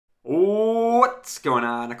What's going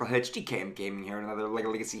on, Knuckleheads? GKM Gaming here, another LEGO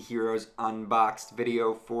Legacy Heroes Unboxed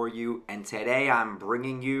video for you. And today I'm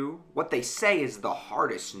bringing you what they say is the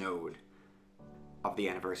hardest node of the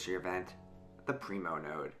anniversary event, the Primo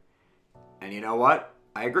node. And you know what?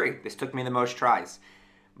 I agree. This took me the most tries.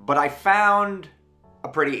 But I found a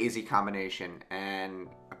pretty easy combination and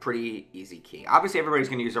a pretty easy key. Obviously, everybody's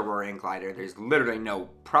going to use Aurora and Glider. There's literally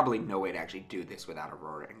probably no way to actually do this without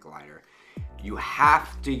Aurora and Glider. You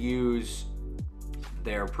have to use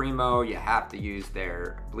their Primo, you have to use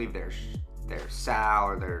their, I believe their Sal,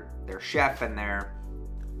 or their Chef and their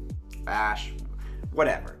Bash,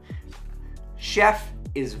 whatever. Chef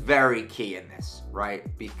is very key in this, right?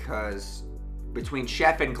 Because between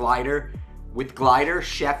Chef and Glider, with Glider,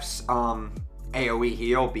 Chef's AoE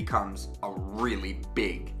heal becomes a really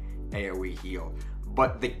big AoE heal.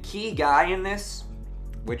 But the key guy in this,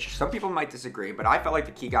 which some people might disagree, but I felt like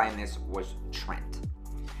the key guy in this was Trent.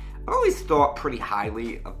 I've always thought pretty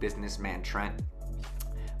highly of Businessman Trent,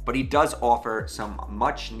 but he does offer some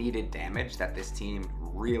much needed damage that this team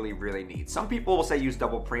really, really needs. Some people will say use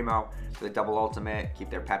double Primo for the double ultimate,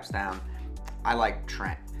 keep their peps down. I like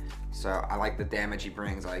Trent, so I like the damage he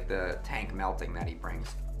brings, I like the tank melting that he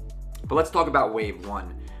brings. But let's talk about Wave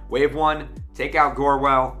 1. Wave 1, take out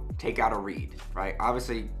Gorewell, take out a Reed, right?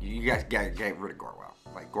 Obviously, you guys get rid of Gorewell.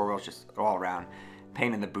 Like, Gorewell's just all around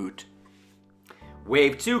pain in the boot.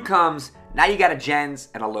 Wave 2 comes, now you got a Gens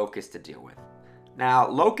and a Locust to deal with. Now,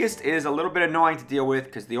 Locust is a little bit annoying to deal with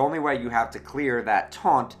because the only way you have to clear that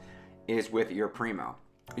taunt is with your Primo.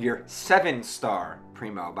 Your 7-star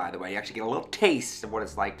Primo, by the way. You actually get a little taste of what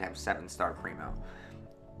it's like to have 7-star Primo.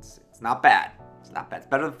 It's not bad. It's not bad. It's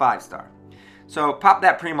better than 5-star. So, pop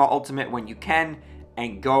that Primo ultimate when you can,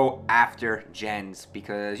 and go after Gens,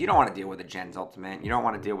 because you don't want to deal with a Gens ultimate. You don't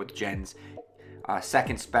want to deal with Gens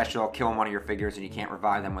second special, killing one of your figures and you can't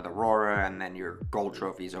revive them with Aurora, and then your gold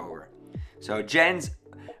trophy's over. So Gens,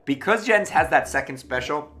 because Gens has that second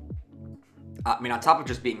special, I mean, on top of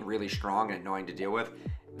just being really strong and annoying to deal with,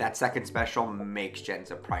 that second special makes Gens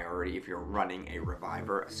a priority if you're running a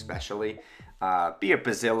reviver, especially. Be it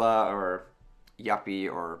Bazilla or Yuppie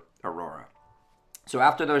or Aurora. So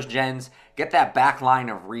after those Gens, get that back line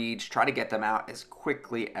of Reeds. Try to get them out as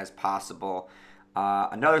quickly as possible.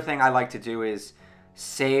 Another thing I like to do is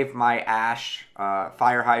save my Ash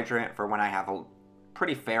Fire Hydrant for when I have a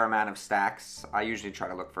pretty fair amount of stacks. I usually try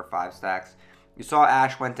to look for 5 stacks. You saw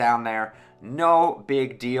Ash went down there. No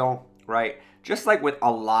big deal, right? Just like with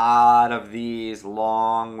a lot of these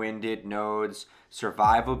long-winded nodes,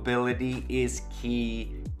 survivability is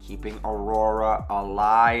key. Keeping Aurora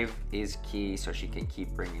alive is key so she can keep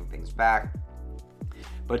bringing things back.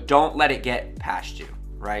 But don't let it get past you,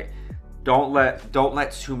 right? Don't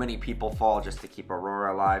let too many people fall just to keep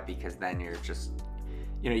Aurora alive, because then you're just,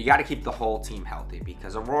 you got to keep the whole team healthy,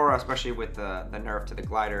 because Aurora, especially with the nerf to the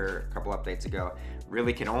Glider a couple updates ago,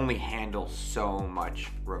 really can only handle so much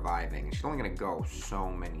reviving. She's only going to go so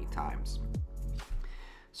many times.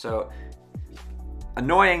 So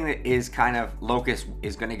annoying is kind of Locust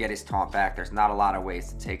is going to get his taunt back. There's not a lot of ways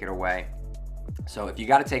to take it away. So if you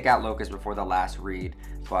got to take out Locust before the last Reed,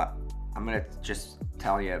 but I'm going to just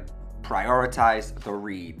tell you, prioritize the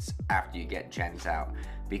Reeds after you get Gens out,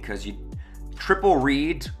 because you triple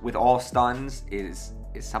Reed with all stuns is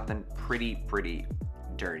something pretty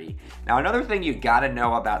dirty. Now, another thing you got to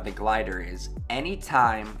know about the Glider is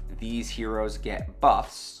anytime these heroes get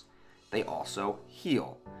buffs, they also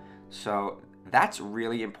heal. So that's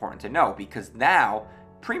really important to know, because now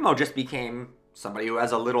Primo just became somebody who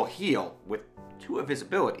has a little heal with 2 of his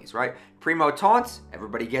abilities, right? Primo taunts,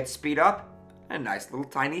 everybody gets speed up, and a nice little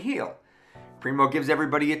tiny heal. Primo gives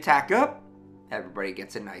everybody attack up, everybody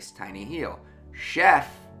gets a nice tiny heal. Chef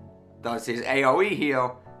does his AoE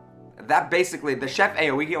heal. The Chef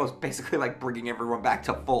AoE heal is basically like bringing everyone back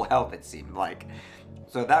to full health, it seemed like.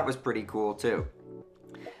 So that was pretty cool too.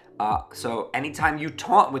 So anytime you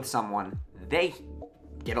taunt with someone, they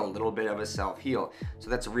get a little bit of a self-heal. So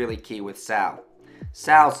that's really key with Sal.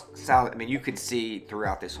 Sal, I mean, you could see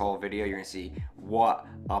throughout this whole video, you're going to see what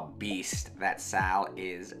a beast that Sal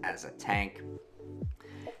is as a tank.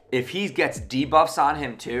 If he gets debuffs on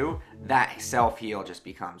him too, that self-heal just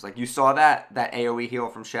becomes, like you saw that AoE heal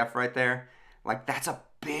from Chef right there. Like, that's a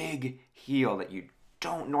big heal that you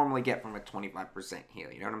don't normally get from a 25%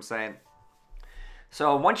 heal. You know what I'm saying?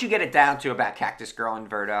 So once you get it down to about Cactus Girl and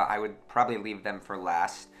Verta, I would probably leave them for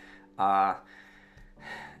last. I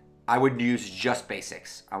would use just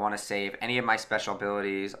basics. I want to save any of my special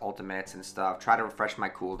abilities, ultimates and stuff. Try to refresh my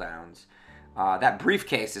cooldowns. That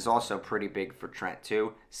briefcase is also pretty big for Trent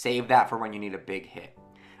too. Save that for when you need a big hit.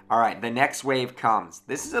 All right, the next wave comes.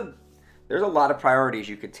 There's a lot of priorities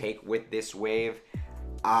you could take with this wave.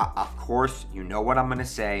 Of course, you know what I'm gonna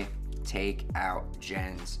say. Take out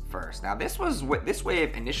gens first. Now, this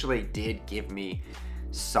wave initially did give me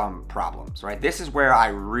some problems, right? This is where I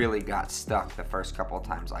really got stuck the first couple of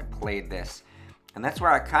times I played this. And that's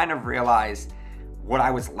where I kind of realized what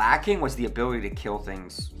I was lacking was the ability to kill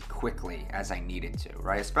things quickly as I needed to,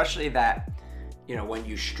 right? Especially that, when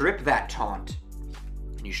you strip that taunt,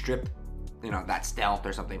 and you strip, that stealth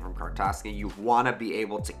or something from Kartoski, you want to be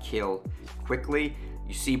able to kill quickly.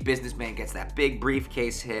 You see Businessman gets that big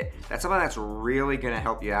briefcase hit. That's something that's really going to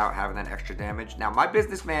help you out, having that extra damage. Now, my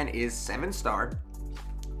Businessman is 7-star.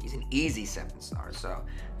 He's an easy 7-star, so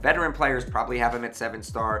veteran players probably have him at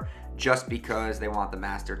 7-star just because they want the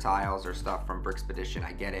master tiles or stuff from Brickspedition.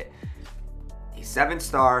 I get it. He's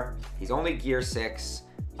 7-star. He's only gear 6,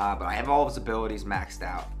 but I have all of his abilities maxed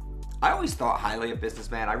out. I always thought highly of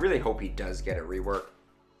Businessman. I really hope he does get a rework.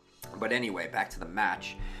 But anyway, back to the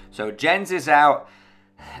match. So Jens is out.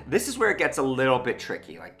 This is where it gets a little bit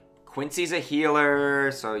tricky. Like, Quincy's a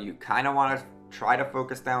healer, so you kind of want to try to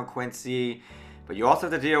focus down Quincy. But you also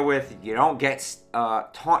have to deal with, you don't get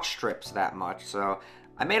taunt strips that much. So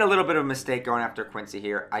I made a little bit of a mistake going after Quincy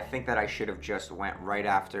here. I think that I should have just went right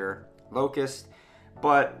after Locust.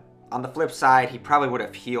 But on the flip side, he probably would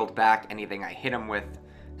have healed back anything I hit him with.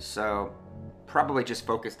 So probably just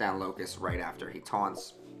focus down Locust right after he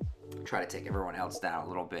taunts. Try to take everyone else down a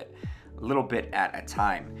little bit at a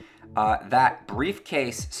time. That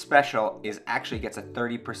briefcase special actually gets a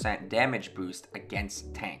 30% damage boost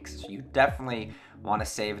against tanks. So you definitely want to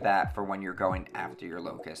save that for when you're going after your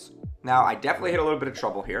Locust. Now, I definitely hit a little bit of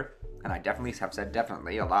trouble here, and I definitely have said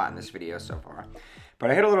definitely a lot in this video so far. But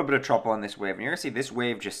I hit a little bit of trouble on this wave, and you're going to see this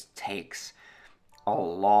wave just takes a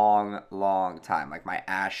long time. Like, my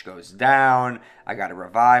Ash goes down, I got to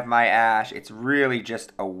revive my Ash. It's really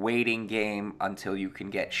just a waiting game until you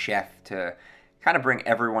can get Chef to kind of bring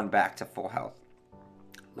everyone back to full health.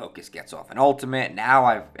 Locust gets off an ultimate. Now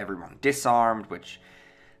I've everyone disarmed, which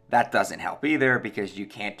that doesn't help either because you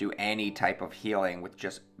can't do any type of healing with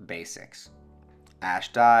just basics.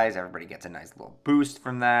 Ash dies. Everybody gets a nice little boost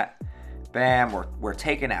from that. Bam, we're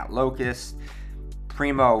taking out Locust.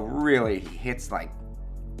 Primo really hits like,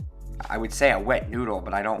 I would say a wet noodle,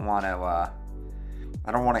 but I don't want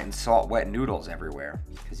to insult wet noodles everywhere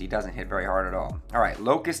because he doesn't hit very hard at all. All right,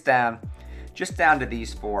 Locust down. Just down to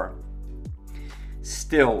these 4.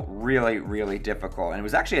 Still really difficult. And it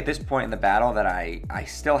was actually at this point in the battle that I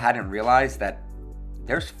still hadn't realized that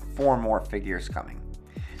there's 4 more figures coming.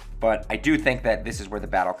 But I do think that this is where the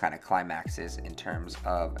battle kind of climaxes in terms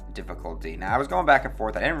of difficulty. Now, I was going back and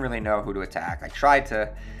forth. I didn't really know who to attack. I tried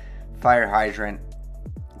to Fire Hydrant.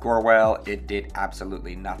 Gorwell, it did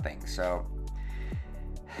absolutely nothing. So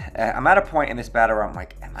I'm at a point in this battle where I'm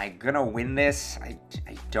like, am I going to win this? I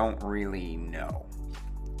don't really know.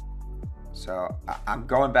 So I'm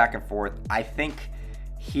going back and forth. I think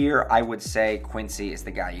here I would say Quincy is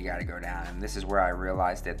the guy you got to go down. And this is where I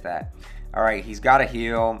realized it that, all right, he's got to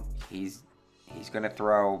heal. He's going to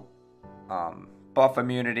throw buff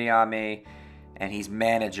immunity on me. And he's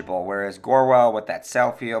manageable. Whereas Gorwell with that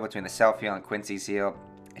self-heal, between the self-heal and Quincy's heal,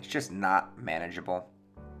 it's just not manageable.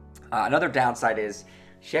 Another downside is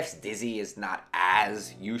Chef's Dizzy is not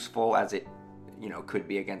as useful as it could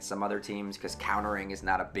be against some other teams because countering is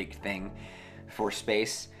not a big thing for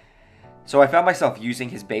space. So I found myself using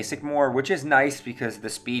his basic more, which is nice because the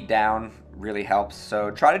speed down really helps. So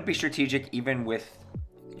try to be strategic even with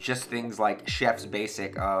just things like Chef's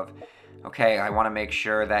basic of, okay, I want to make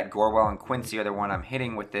sure that Gorwell and Quincy are the one I'm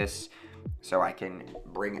hitting with this so I can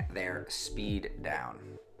bring their speed down.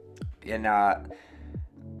 And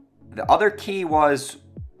the other key was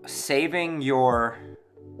saving your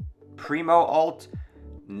Primo ult,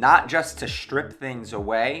 not just to strip things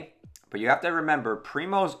away, but you have to remember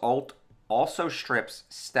Primo's ult also strips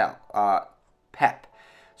stealth, pep.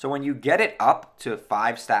 So when you get it up to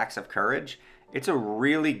 5 stacks of courage, it's a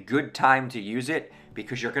really good time to use it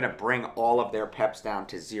because you're going to bring all of their peps down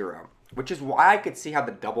to 0, which is why I could see how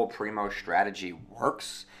the double Primo strategy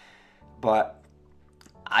works. But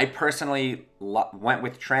I personally went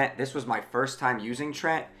with Trent. This was my first time using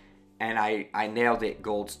Trent, and I nailed it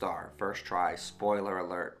gold star. First try, spoiler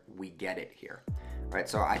alert, we get it here. Right,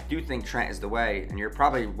 so I do think Trent is the way, and you're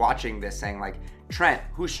probably watching this saying like, Trent,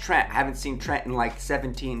 who's Trent? I haven't seen Trent in like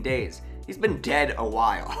 17 days. He's been dead a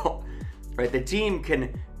while. Right, the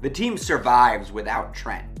team survives without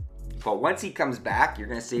Trent. But once he comes back, you're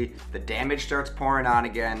gonna see the damage starts pouring on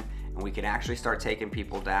again, and we can actually start taking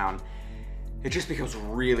people down. It just becomes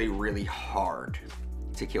really hard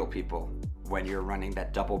to kill people when you're running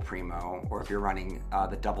that double Primo, or if you're running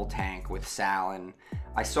the double tank with Sal. And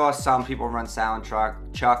I saw some people run Sal and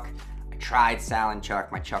Chuck. I tried Sal and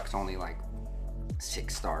Chuck. My Chuck's only like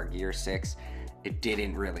 6-star, gear 6. It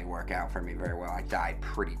didn't really work out for me very well. I died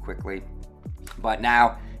pretty quickly. But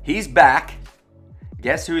now he's back.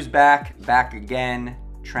 Guess who's back? Back again.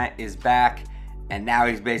 Trent is back. And now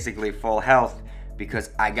he's basically full health because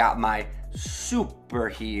I got my super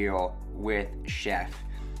heal with Chef.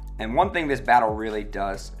 And one thing this battle really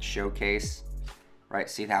does showcase, right?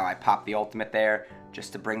 See how I popped the ultimate there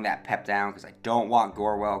just to bring that pep down, because I don't want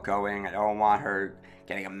Gorewell going. I don't want her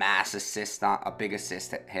getting a mass assist, a big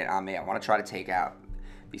assist hit on me. I want to try to take out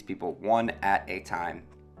these people one at a time,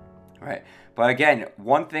 right? But again,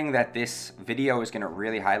 one thing that this video is going to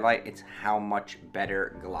really highlight, it's how much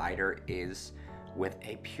better Glider is with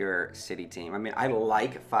a pure city team. I mean, I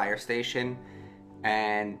like Fire Station,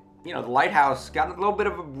 and you know, the Lighthouse got a little bit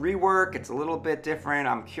of a rework. It's a little bit different.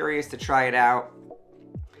 I'm curious to try it out.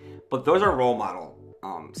 But those are role model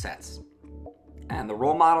sets. And the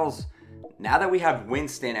role models, now that we have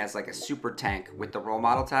Winston as like a super tank with the role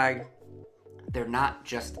model tag, they're not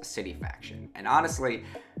just a city faction. And honestly,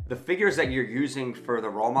 the figures that you're using for the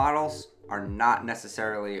role models are not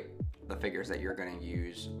necessarily the figures that you're going to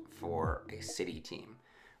use for a city team,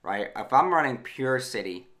 right? If I'm running pure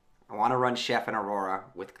city, I want to run Chef and Aurora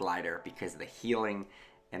with Glider because the healing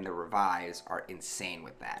and the revives are insane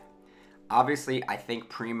with that. Obviously, I think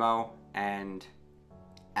Primo and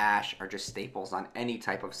Ash are just staples on any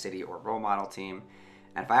type of city or role model team.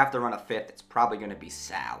 And if I have to run a fifth, it's probably going to be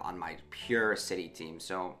Sal on my pure city team.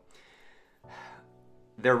 So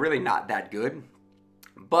they're really not that good.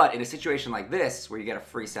 But in a situation like this, where you get a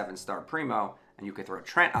free 7-star Primo, and you could throw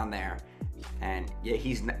Trent on there, and yeah,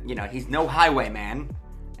 he's no highwayman,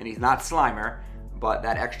 and he's not Slimer, but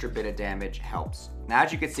that extra bit of damage helps. Now,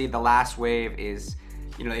 as you can see, the last wave is,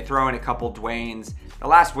 you know, they throw in a couple Dwaynes. The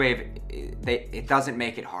last wave, it doesn't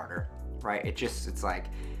make it harder, right? It's like,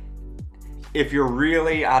 if you're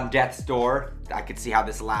really on death's door, I could see how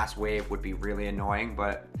this last wave would be really annoying,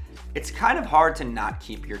 but it's kind of hard to not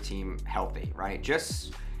keep your team healthy, right?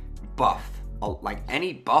 Just buff. Like,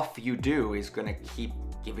 any buff you do is gonna keep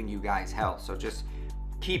giving you guys health. So just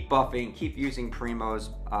keep buffing, keep using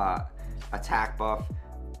Primo's attack buff.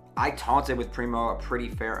 I taunted with Primo a pretty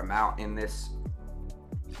fair amount in this,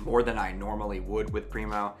 more than I normally would with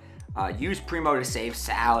Primo. Use Primo to save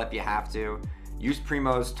Sal if you have to. Use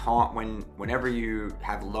Primo's taunt whenever you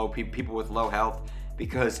have low people with low health,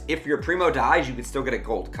 because if your Primo dies, you can still get a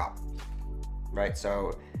gold cup, right?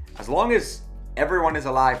 So as long as everyone is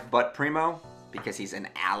alive but Primo, because he's an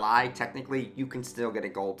ally technically, you can still get a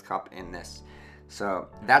gold cup in this. So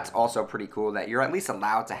that's also pretty cool that you're at least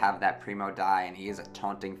allowed to have that Primo die, and he is a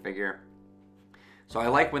taunting figure. So I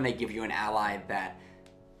like when they give you an ally that,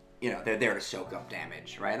 you know, they're there to soak up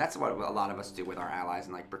damage, right? And that's what a lot of us do with our allies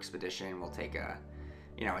in like Brickspedition. We'll take a,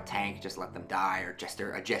 you know, a tank, just let them die, or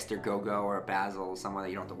a Jester Go-Go or a Basil, someone that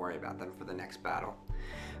you don't have to worry about them for the next battle.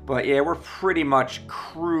 But yeah, we're pretty much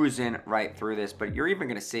cruising right through this, but you're even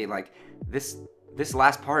gonna see like this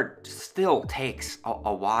last part still takes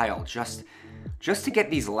a while just to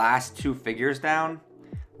get these last 2 figures down.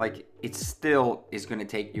 Like, it still is gonna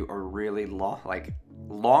take you a really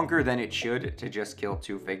longer than it should to just kill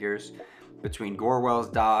 2 figures, between Gorewell's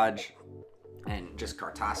dodge and just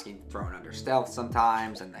Kartoski thrown under stealth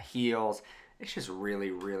sometimes, and the heals. It's just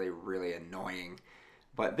really, really, really annoying.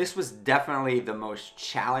 But this was definitely the most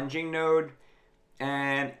challenging node,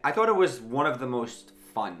 and I thought it was one of the most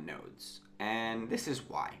fun nodes. And this is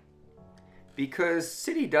why. Because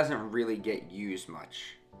City doesn't really get used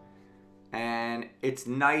much. And it's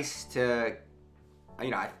nice to, you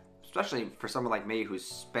know, especially for someone like me who's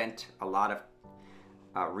spent a lot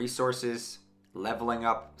of resources leveling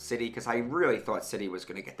up City, because I really thought City was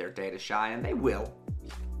going to get their day to shine, and they will.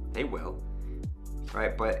 They will.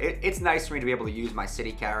 Right? But it's nice for me to be able to use my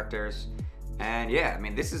City characters. And yeah, I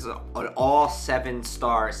mean, this is an all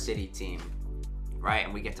 7-star City team. Right?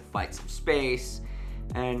 And we get to fight some space.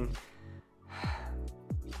 And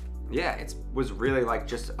yeah, it was really like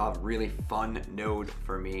just a really fun node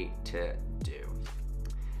for me to do.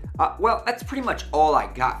 Well, that's pretty much all I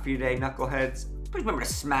got for you today, Knuckleheads. Please remember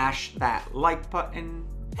to smash that like button,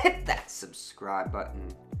 hit that subscribe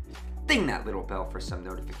button, ding that little bell for some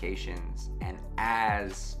notifications, and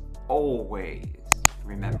as always,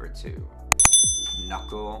 remember to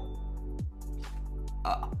knuckle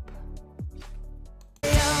up.